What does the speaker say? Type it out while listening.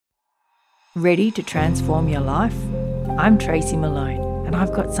Ready to transform your life? I'm Tracy Malone, and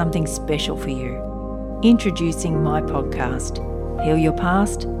I've got something special for you. Introducing my podcast, Heal Your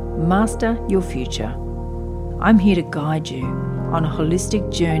Past, Master Your Future. I'm here to guide you on a holistic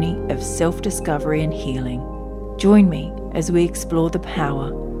journey of self-discovery and healing. Join me as we explore the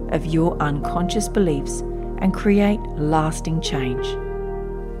power of your unconscious beliefs and create lasting change.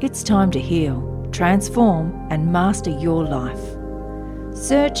 It's time to heal, transform, and master your life.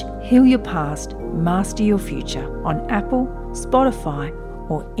 Search Heal Your Past, Master Your Future on Apple, Spotify,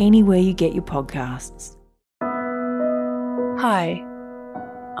 or anywhere you get your podcasts. Hi,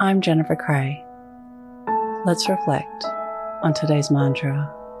 I'm Jennifer Cray. Let's reflect on today's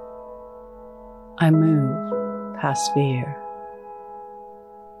mantra. I move past fear.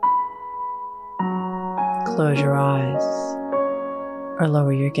 Close your eyes or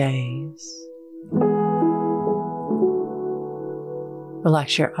lower your gaze.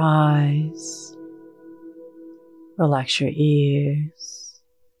 Relax your eyes, relax your ears,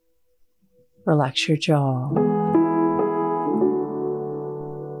 relax your jaw.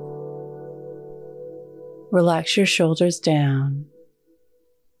 Relax your shoulders down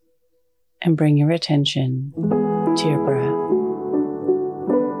and bring your attention to your breath.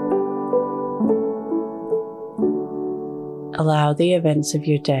 Allow the events of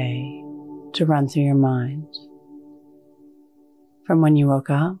your day to run through your mind. From when you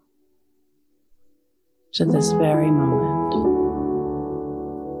woke up to this very moment,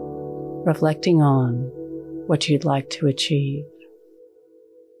 reflecting on what you'd like to achieve.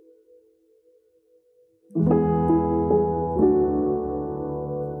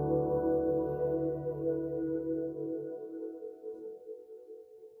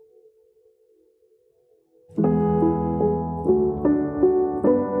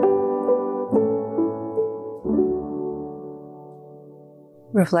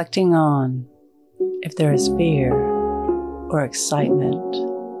 Reflecting on if there is fear or excitement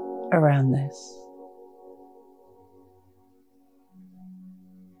around this.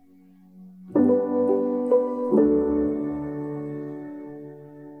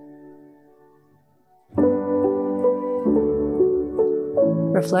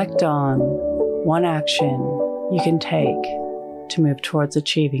 Reflect on one action you can take to move towards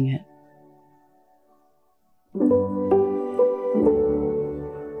achieving it.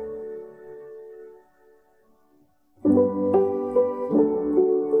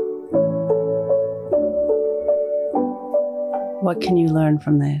 What can you learn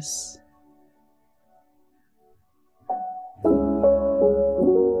from this?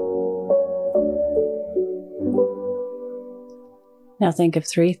 Now think of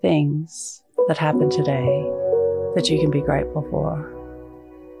 3 things that happened today that you can be grateful for.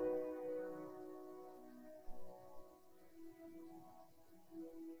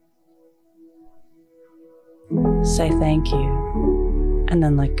 Say thank you and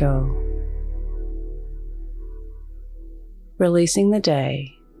then let go. Releasing the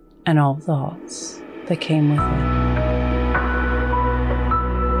day and all thoughts that came with it.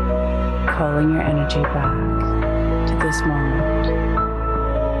 Calling your energy back to this moment.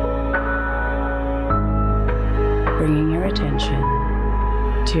 Bringing your attention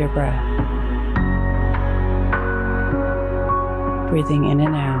to your breath. Breathing in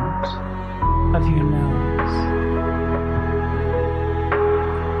and out of your nose.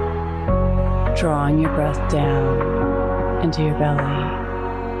 Drawing your breath down into your belly,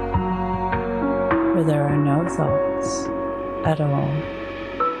 where there are no thoughts at all.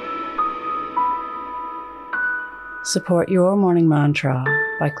 Support your morning mantra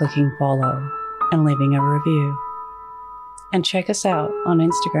by clicking follow and leaving a review. And check us out on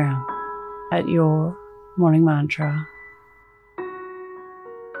Instagram at Your Morning Mantra.